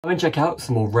Come and check out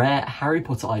some more rare Harry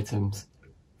Potter items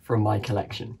from my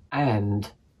collection, and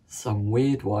some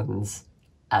weird ones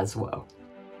as well.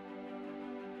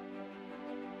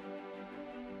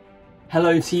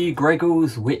 Hello to you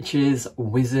Greg-ghouls, witches,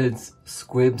 wizards,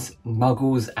 squibs,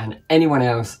 muggles, and anyone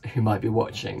else who might be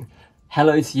watching.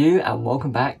 Hello to you and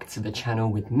welcome back to the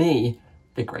channel with me,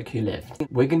 The Greg Who Lived.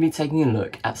 We're going to be taking a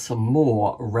look at some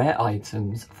more rare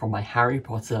items from my Harry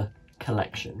Potter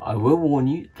collection. I will warn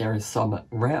you, there is some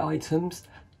rare items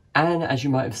and, as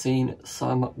you might have seen,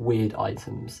 some weird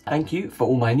items. Thank you for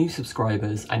all my new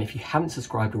subscribers, and if you haven't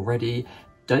subscribed already,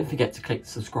 don't forget to click the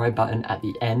subscribe button at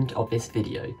the end of this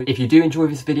video. If you do enjoy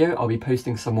this video, I'll be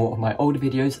posting some more of my older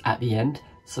videos at the end,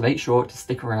 so make sure to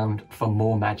stick around for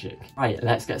more magic. Right,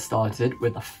 let's get started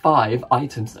with the 5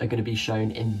 items that are going to be shown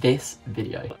in this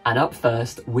video. And up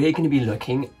first, we're going to be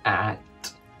looking at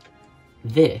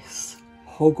this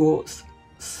Hogwarts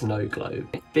snow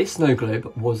globe. This snow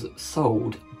globe was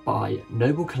sold by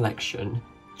Noble Collection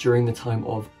during the time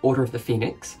of Order of the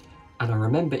Phoenix, and I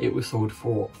remember it was sold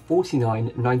for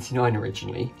 $49.99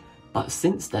 originally, but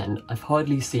since then I've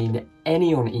hardly seen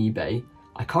any on eBay.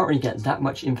 I can't really get that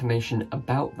much information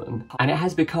about them, and it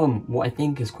has become what I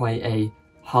think is quite a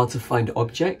hard to find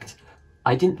object.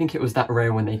 I didn't think it was that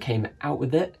rare when they came out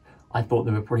with it. I thought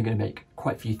they were probably going to make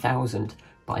quite a few thousand,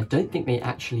 but I don't think they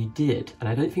actually did, and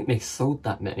I don't think they sold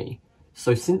that many.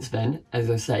 So since then, as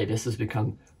I say, this has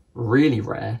become really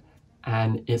rare,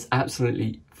 and it's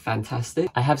absolutely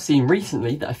fantastic. I have seen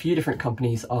recently that a few different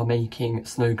companies are making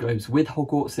snow globes with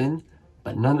Hogwarts in,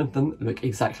 but none of them look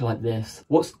exactly like this.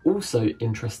 What's also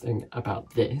interesting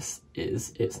about this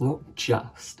is it's not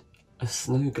just a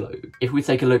snow globe. If we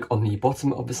take a look on the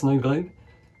bottom of the snow globe,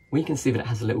 we can see that it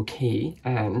has a little key,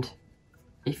 and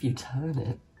if you turn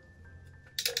it,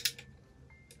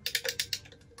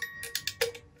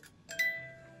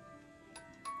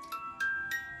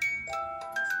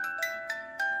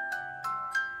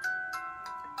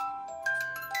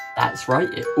 that's right,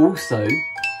 it also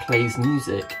plays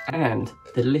music, and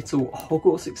the little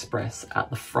Hogwarts Express at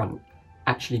the front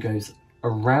actually goes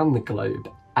around the globe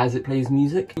as it plays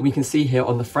music. We can see here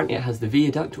on the front it has the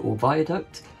viaduct or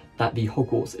viaduct that the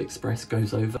Hogwarts Express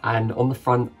goes over, and on the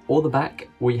front or the back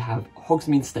we have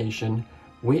Hogsmeade Station,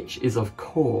 which is of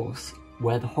course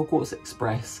where the Hogwarts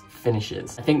Express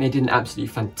finishes. I think they did an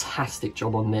absolutely fantastic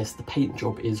job on this. The paint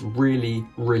job is really,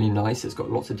 really nice. It's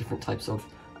got lots of different types of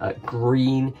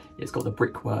green, it's got the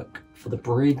brickwork for the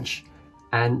bridge,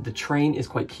 and the train is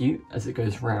quite cute as it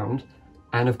goes round.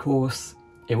 And of course,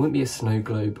 it wouldn't be a snow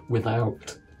globe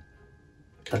without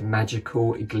the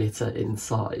magical glitter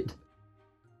inside.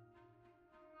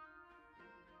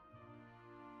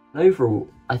 And overall,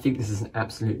 I think this is an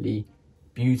absolutely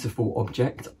beautiful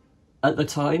object. At the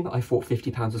time, I thought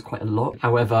 £50 was quite a lot.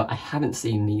 However, I haven't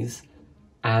seen these,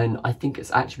 and I think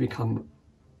it's actually become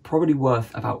probably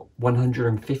worth about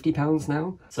 £150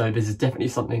 now. So this is definitely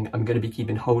something I'm going to be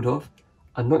keeping hold of.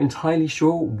 I'm not entirely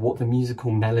sure what the musical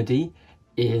melody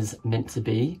is meant to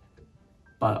be,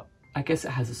 but I guess it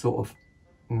has a sort of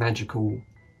magicalness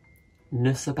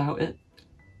about it.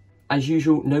 As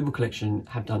usual, Noble Collection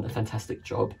have done a fantastic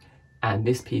job, and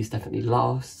this piece definitely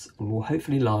lasts and will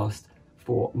hopefully last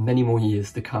for many more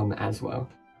years to come as well.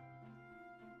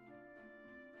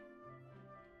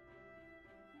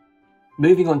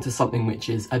 Moving on to something which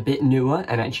is a bit newer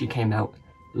and actually came out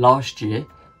last year.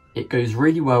 It goes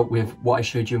really well with what I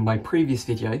showed you in my previous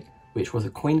video, which was a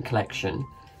coin collection,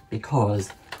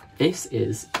 because this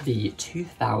is the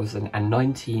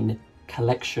 2019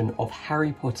 collection of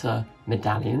Harry Potter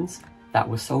medallions that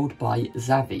were sold by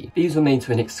Zavi. These were made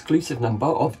to an exclusive number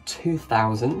of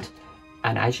 2,000,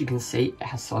 and as you can see, it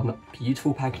has some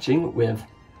beautiful packaging with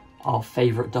our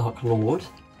favourite Dark Lord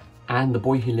and the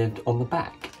boy who lived on the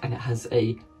back, and it has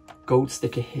a gold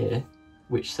sticker here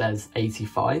which says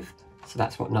 85, so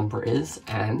that's what number it is.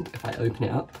 And if I open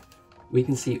it up, we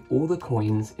can see all the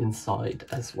coins inside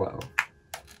as well.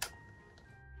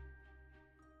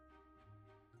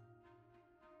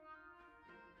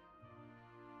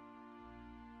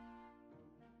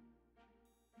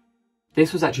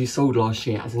 This was actually sold last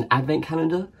year as an advent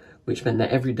calendar, which meant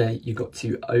that every day you got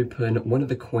to open one of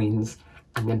the coins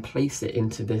and then place it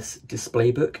into this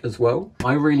display book as well.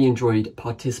 I really enjoyed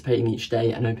participating each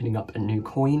day and opening up a new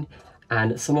coin,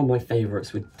 and some of my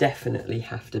favourites would definitely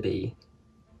have to be,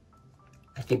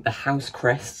 I think, the house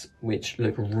crests, which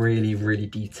look really, really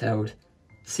detailed.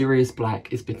 Sirius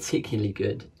Black is particularly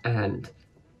good, and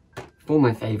for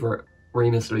my favourite,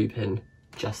 Remus Lupin,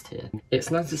 just here.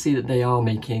 It's nice to see that they are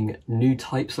making new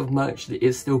types of merch that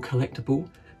is still collectible.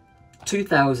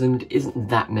 2,000 isn't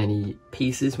that many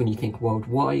pieces when you think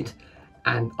worldwide,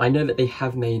 And I know that they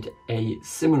have made a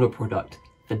similar product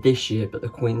for this year, but the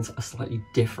coins are slightly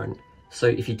different. So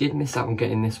if you did miss out on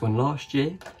getting this one last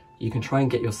year, you can try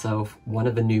and get yourself one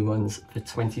of the new ones for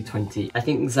 2020. I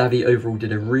think Xavi overall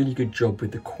did a really good job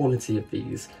with the quality of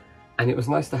these, and it was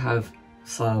nice to have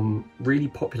some really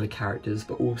popular characters,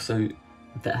 but also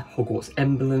the Hogwarts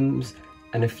emblems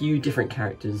and a few different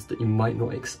characters that you might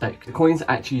not expect. The coins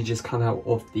actually just come out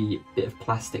of the bit of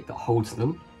plastic that holds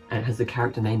them, and it has the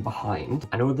character name behind,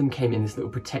 and all of them came in this little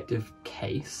protective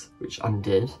case, which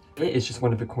undid. It is just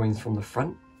one of the coins from the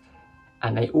front,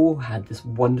 and they all had this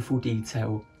wonderful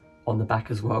detail on the back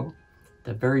as well.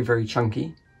 They're very, very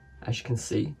chunky, as you can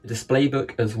see. The display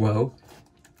book as well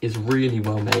is really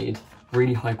well made,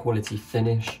 really high quality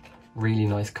finish, really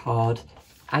nice card,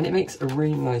 and it makes a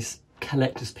really nice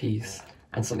collector's piece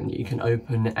and something that you can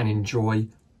open and enjoy,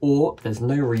 or there's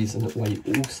no reason why you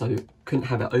also couldn't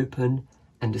have it open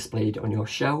and displayed on your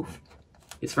shelf.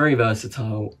 It's very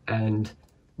versatile, and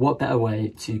what better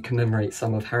way to commemorate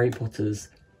some of Harry Potter's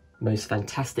most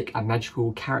fantastic and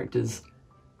magical characters,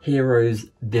 heroes,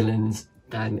 villains,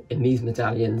 than in these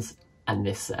medallions and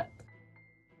this set.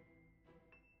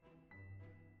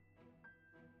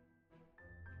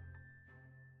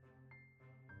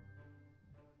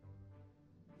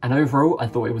 And overall, I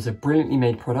thought it was a brilliantly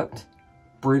made product,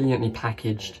 brilliantly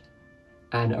packaged,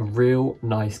 and a real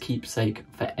nice keepsake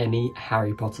for any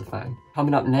Harry Potter fan.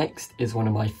 Coming up next is one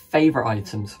of my favourite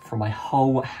items from my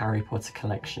whole Harry Potter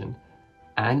collection,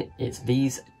 and it's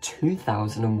these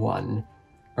 2001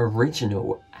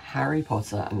 original Harry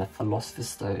Potter and the Philosopher's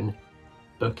Stone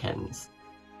bookends.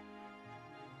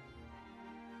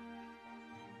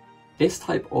 This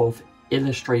type of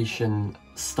illustration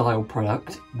style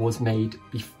product was made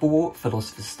before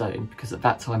Philosopher's Stone, because at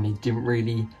that time they didn't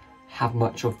really have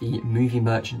much of the movie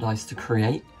merchandise to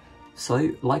create.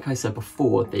 So like I said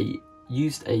before, they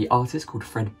used an artist called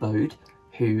Fred Bode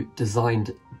who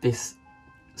designed this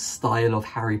style of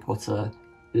Harry Potter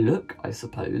look, I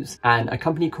suppose, and a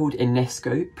company called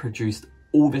Inesco produced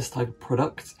all this type of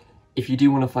product. If you do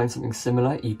want to find something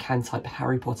similar, you can type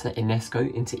Harry Potter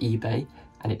Inesco into eBay,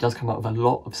 and it does come up with a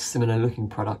lot of similar looking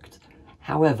product.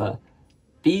 However,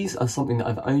 these are something that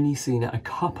I've only seen a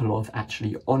couple of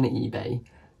actually on eBay,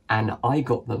 and I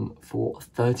got them for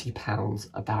 £30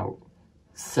 about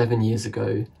 7 years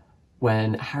ago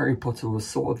when Harry Potter was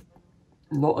sort of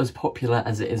not as popular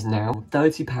as it is now.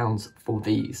 £30 for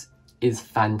these is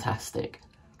fantastic.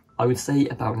 I would say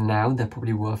about now they're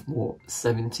probably worth more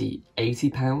 £70,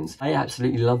 £80. I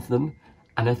absolutely love them,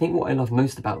 and I think what I love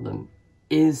most about them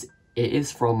is it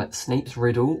is from Snape's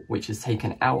riddle, which is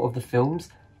taken out of the films.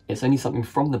 It's only something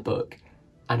from the book,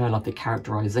 and I love the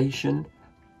characterization.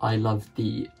 I love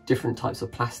the different types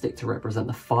of plastic to represent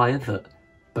the fire that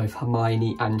both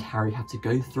Hermione and Harry have to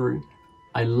go through.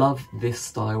 I love this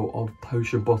style of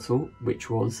potion bottle, which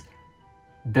was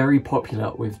very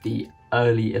popular with the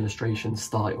early illustration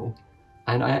style,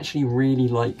 and I actually really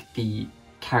like the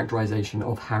characterization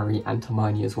of Harry and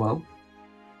Hermione as well.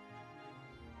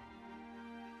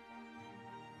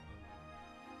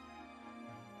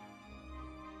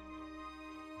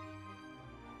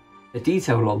 The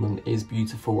detail on them is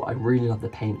beautiful. I really love the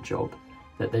paint job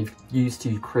that they've used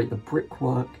to create the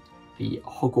brickwork, the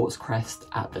Hogwarts crest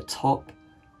at the top.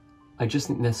 I just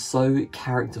think they're so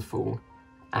characterful,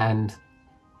 and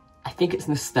I think it's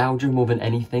nostalgia more than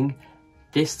anything.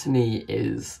 This to me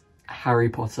is Harry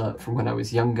Potter from when I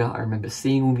was younger. I remember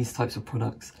seeing all these types of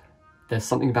products. There's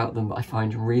something about them that I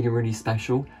find really, really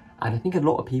special, and I think a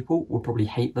lot of people will probably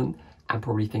hate them and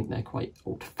probably think they're quite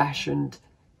old-fashioned,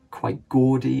 quite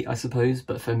gaudy, I suppose,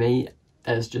 but for me,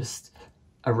 there's just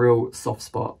a real soft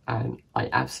spot, and I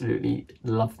absolutely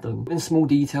love them. In small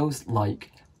details,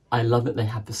 like I love that they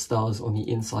have the stars on the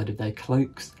inside of their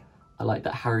cloaks. I like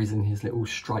that Harry's in his little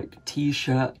striped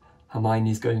t-shirt,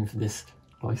 Hermione's going for this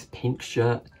nice pink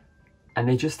shirt, and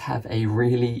they just have a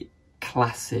really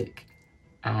classic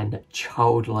and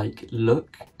childlike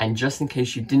look. And just in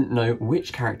case you didn't know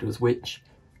which character was which,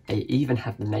 they even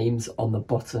have the names on the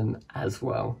bottom as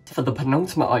well. For the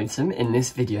penultimate item in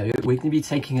this video, we're going to be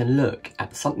taking a look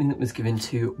at something that was given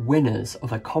to winners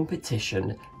of a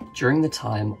competition during the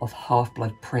time of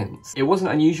Half-Blood Prince. It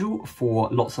wasn't unusual for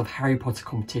lots of Harry Potter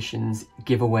competitions,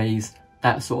 giveaways,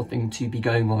 that sort of thing to be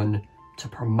going on to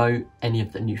promote any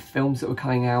of the new films that were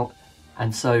coming out.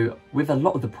 And so with a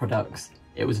lot of the products,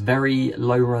 it was very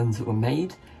low runs that were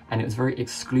made, and it was very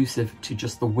exclusive to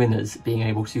just the winners being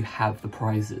able to have the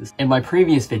prizes. In my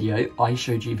previous video, I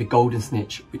showed you the Golden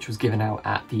Snitch, which was given out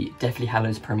at the Deathly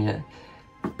Hallows premiere.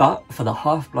 But for the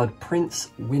Half-Blood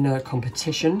Prince winner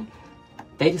competition,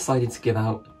 they decided to give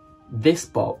out this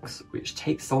box, which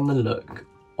takes on the look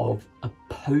of a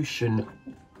potion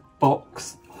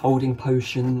box holding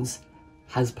potions,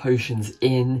 has potions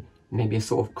in, maybe a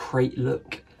sort of crate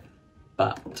look,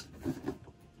 but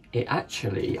it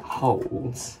actually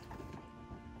holds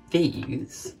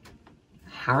these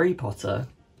Harry Potter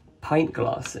pint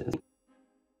glasses.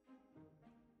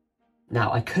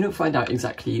 Now, I couldn't find out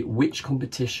exactly which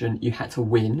competition you had to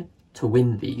win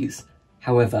these.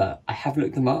 However, I have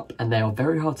looked them up and they are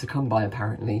very hard to come by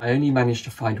apparently. I only managed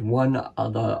to find one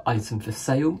other item for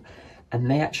sale and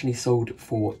they actually sold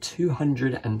for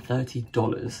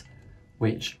 $230,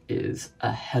 which is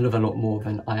a hell of a lot more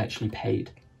than I actually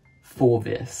paid for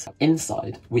this.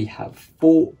 Inside, we have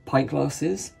 4 pint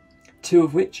glasses, 2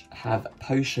 of which have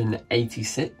potion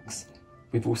 86.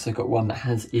 We've also got one that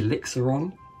has elixir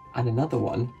on, and another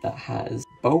one that has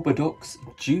Bulbadox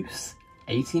juice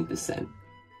 18%.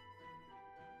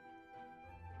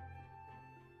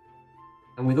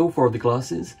 And with all 4 of the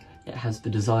glasses, it has the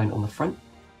design on the front,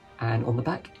 and on the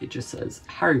back it just says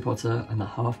Harry Potter and the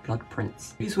Half-Blood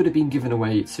Prince. These would have been given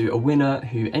away to a winner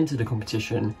who entered a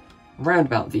competition round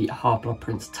about the Half-Blood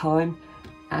Prince time,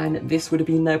 and this would have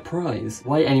been their prize.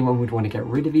 Why anyone would want to get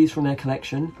rid of these from their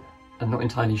collection, I'm not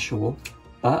entirely sure.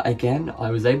 But again, I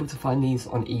was able to find these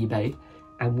on eBay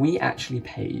and we actually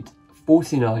paid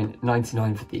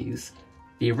 $49.99 for these.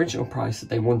 The original price that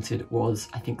they wanted was,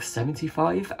 I think,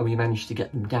 $75, and we managed to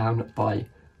get them down by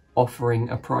offering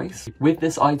a price. With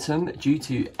this item, due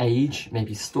to age,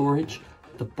 maybe storage,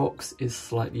 the box is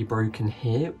slightly broken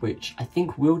here, which I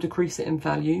think will decrease it in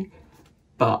value.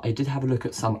 But I did have a look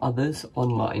at some others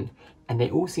online and they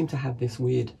all seem to have this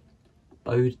weird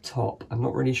bowed top. I'm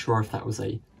not really sure if that was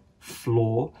a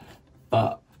flaw,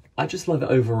 but I just love it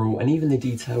overall, and even the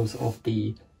details of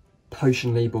the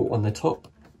potion label on the top,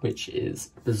 which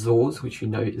is Bazaars, which you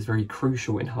know is very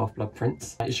crucial in Half-Blood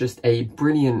Prince. It's just a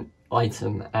brilliant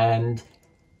item, and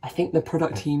I think the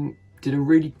product team did a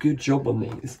really good job on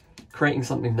these, creating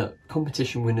something that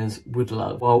competition winners would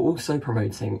love, while also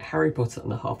promoting Harry Potter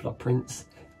and the Half-Blood Prince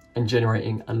and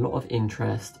generating a lot of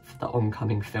interest for the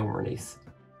oncoming film release.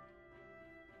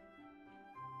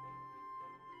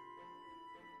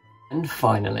 And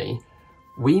finally,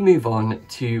 we move on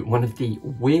to one of the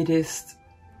weirdest,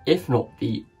 if not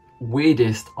the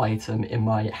weirdest item in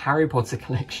my Harry Potter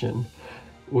collection,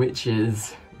 which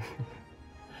is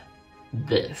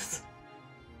this.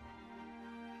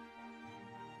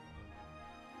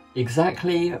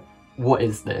 Exactly what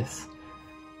is this?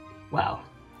 Well,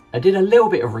 I did a little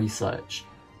bit of research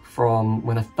from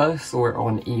when I first saw it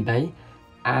on eBay,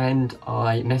 and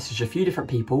I messaged a few different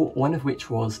people, one of which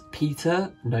was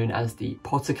Peter, known as the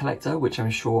Potter Collector, which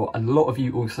I'm sure a lot of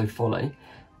you also follow,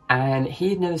 and he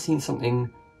had never seen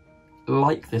something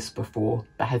like this before,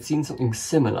 but had seen something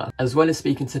similar. As well as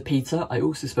speaking to Peter, I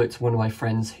also spoke to one of my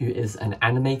friends who is an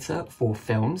animator for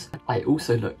films. I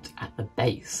also looked at the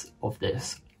base of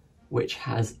this, which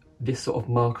has this sort of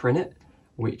marker in it,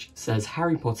 which says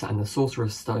Harry Potter and the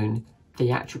Sorcerer's Stone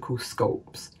Theatrical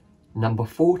Sculpts, number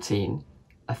 14,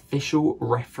 official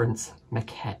reference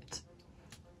maquette.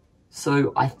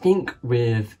 So I think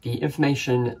with the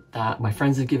information that my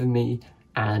friends have given me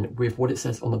and with what it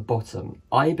says on the bottom,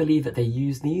 I believe that they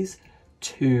use these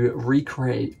to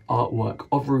recreate artwork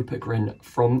of Rupert Grint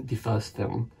from the first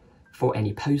film for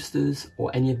any posters or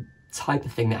any type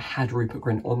of thing that had Rupert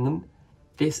Grint on them.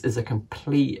 This is a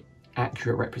complete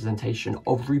accurate representation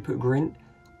of Rupert Grint.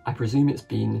 I presume it's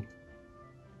been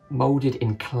moulded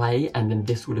in clay and then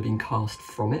this would have been cast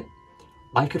from it.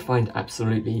 I could find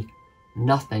absolutely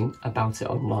nothing about it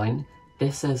online.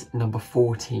 This says number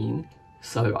 14,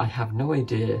 so I have no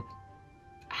idea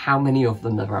how many of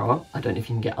them there are. I don't know if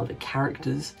you can get other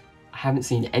characters. I haven't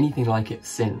seen anything like it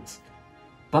since,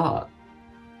 but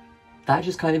that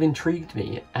just kind of intrigued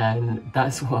me, and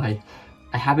that's why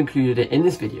I have included it in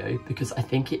this video, because I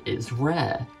think it is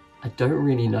rare. I don't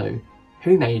really know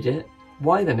who made it,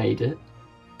 why they made it,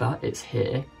 but it's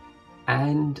here,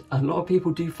 and a lot of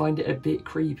people do find it a bit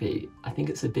creepy. I think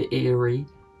it's a bit eerie.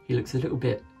 He looks a little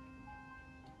bit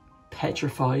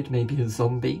petrified, maybe a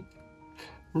zombie.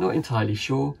 Not entirely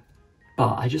sure,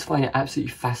 but I just find it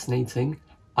absolutely fascinating.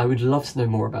 I would love to know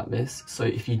more about this, so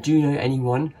if you do know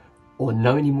anyone or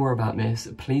know any more about this,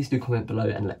 please do comment below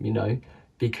and let me know,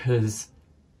 because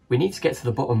we need to get to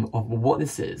the bottom of what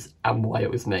this is and why it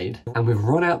was made. And we've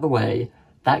run out the way.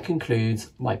 That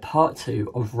concludes my part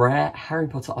 2 of rare Harry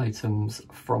Potter items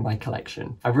from my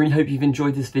collection. I really hope you've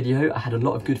enjoyed this video. I had a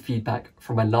lot of good feedback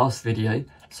from my last video,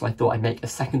 so I thought I'd make a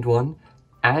second one.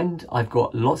 And I've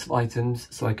got lots of items,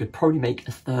 so I could probably make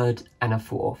a third and a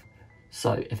fourth.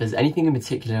 So if there's anything in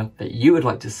particular that you would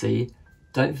like to see,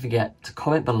 don't forget to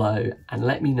comment below and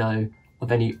let me know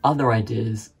of any other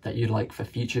ideas that you'd like for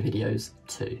future videos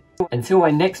too. Until my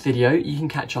next video, you can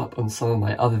catch up on some of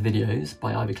my other videos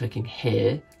by either clicking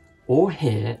here or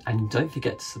here, and don't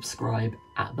forget to subscribe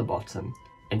at the bottom.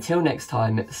 Until next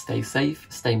time, stay safe,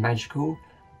 stay magical,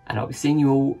 and I'll be seeing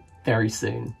you all very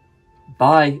soon.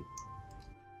 Bye!